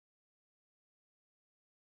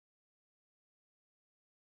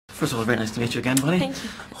First of all, very nice to meet you again, Bonnie. Thank you.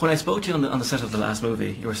 When I spoke to you on the set of the last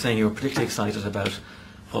movie, you were saying you were particularly excited about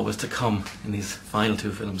what was to come in these final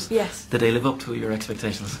two films. Yes. Did they live up to your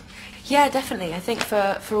expectations? Yeah, definitely. I think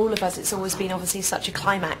for all of us, it's always been obviously such a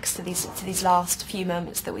climax to these last few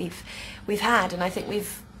moments that we've had, and I think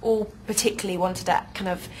we've all particularly wanted to kind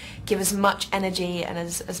of give as much energy and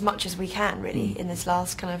as much as we can really in this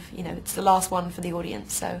last kind of, it's the last one for the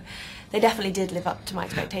audience, so they definitely did live up to my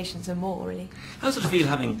expectations and more really. How does it feel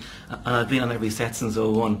having, and I've been on every set since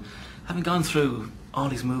 '01, having gone through all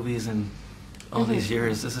these movies and all these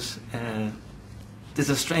years, is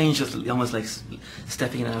it strange, just almost like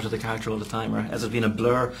stepping in and out of the character all the time, or has it been a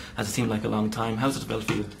blur, has it seemed like a long time? How's it felt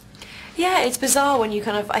for you? Yeah, it's bizarre when you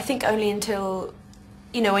kind of, I think only until,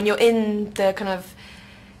 when you're in the kind of,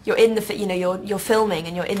 you're filming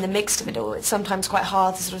and you're in the mix of it all, it's sometimes quite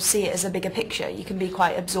hard to sort of see it as a bigger picture. You can be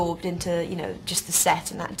quite absorbed into, just the set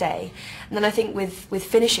and that day. And then I think with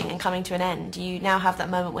finishing and coming to an end, you now have that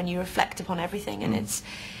moment when you reflect upon everything, and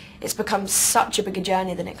it's become such a bigger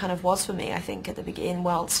journey than it kind of was for me, I think, at the beginning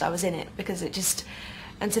whilst I was in it, because it just,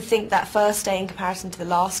 and to think that first day in comparison to the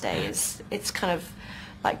last day it's kind of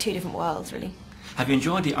like two different worlds, really. Have you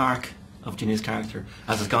enjoyed the arc of Ginny's character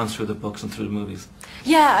as it's gone through the books and through the movies?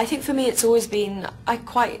 Yeah, I think for me it's always been, I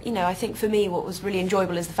think for me what was really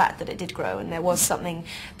enjoyable is the fact that it did grow, and there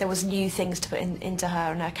was new things to put into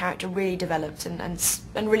her, and her character really developed and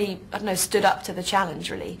really, I don't know, stood up to the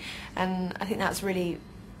challenge really, and I think that's really,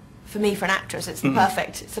 for me, for an actress, it's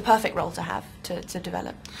the perfect role to have to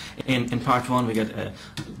develop. In part one, we get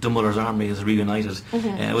Dumbledore's army is reunited.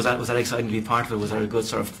 Was that exciting to be part of it? Was there a good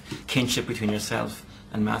sort of kinship between yourself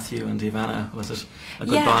and Matthew and Ivana? Was it a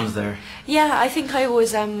good bond there? Yeah, I think I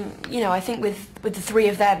always, I think with the three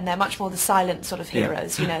of them, they're much more the silent sort of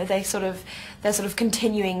heroes. They're sort of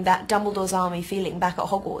continuing that Dumbledore's army feeling back at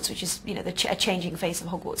Hogwarts, which is a changing face of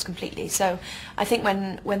Hogwarts completely. So I think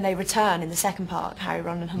when they return in the second part, Harry,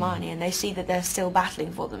 Ron, and Hermione, and they see that they're still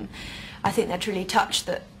battling for them, I think they're truly touched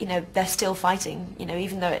that they're still fighting.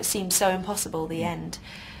 Even though it seems so impossible, the end.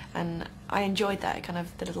 And I enjoyed that kind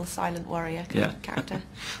of the little silent warrior character.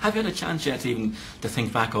 Have you had a chance yet even to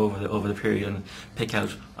think back over the period and pick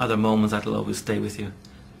out other moments that'll always stay with you?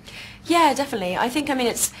 Yeah, definitely. I think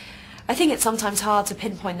it's sometimes hard to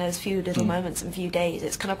pinpoint those few little moments and few days.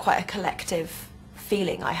 It's kind of quite a collective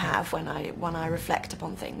feeling I have when I reflect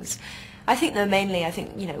upon things. I think though mainly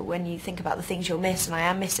when you think about the things you'll miss, and I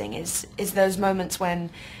am missing, is those moments when,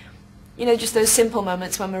 just those simple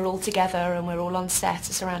moments when we're all together and we're all on set,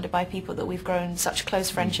 surrounded by people that we've grown such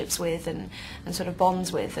close friendships with and sort of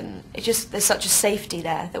bonds with, and there's such a safety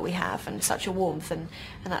there that we have, and such a warmth, and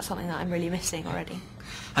that's something that I'm really missing already.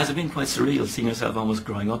 Has it been quite surreal seeing yourself almost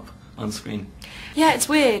growing up on screen? Yeah, it's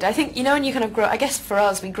weird. I think, when you kind of grow, I guess for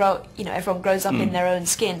us, we grow, everyone grows up in their own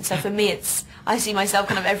skin, so for me I see myself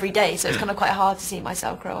kind of every day, so it's kind of quite hard to see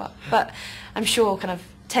myself grow up. But I'm sure kind of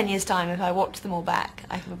 10 years' time, if I watch them all back,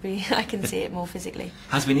 I can see it more physically.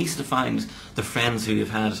 Has it been easy to find the friends who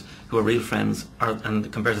you've had, who are real friends,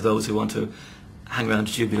 and compared to those who want to hang around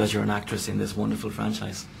with you because you're an actress in this wonderful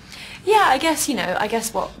franchise? Yeah, I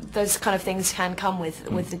guess what those kind of things can come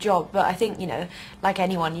with the job, but I think, like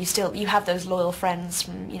anyone, you have those loyal friends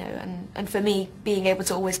from, and for me, being able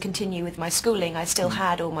to always continue with my schooling, I still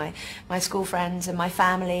had all my school friends and my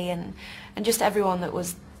family and just everyone that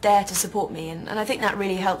was there to support me, and I think that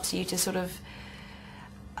really helps you to sort of,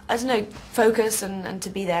 I don't know, focus and to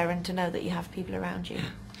be there and to know that you have people around you.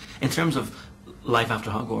 In terms of life after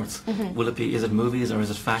Hogwarts, is it movies or is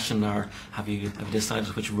it fashion, or have you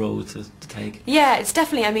decided which road to take? Yeah, it's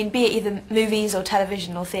definitely, be it either movies or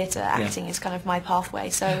television or theatre, acting is kind of my pathway,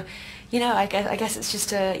 so I guess it's just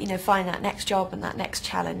to find that next job and that next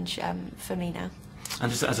challenge for me now.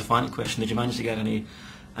 And just as a final question, did you manage to get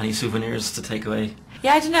any souvenirs to take away?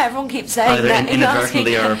 Yeah, I don't know, everyone keeps saying either that.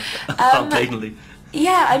 Inadvertently or blatantly.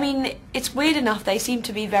 Yeah, it's weird enough, they seem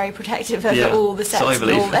to be very protective of all the sets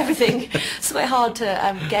and everything. It's quite hard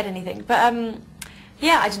to get anything. But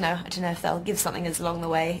yeah, I don't know if they'll give something as along the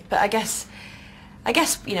way. But I guess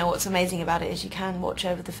what's amazing about it is you can watch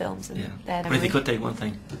over the films. And but if you could take one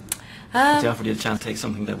thing, if they offered you a chance to take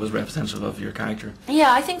something that was representative of your character.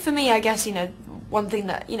 Yeah, I think for me, I guess, one thing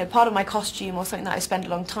that, part of my costume or something that I spend a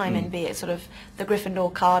long time in, be it sort of the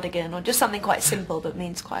Gryffindor cardigan or just something quite simple but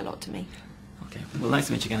means quite a lot to me. Okay, well, nice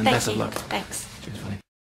to meet you again, and best of luck. Thanks. Cheers, buddy.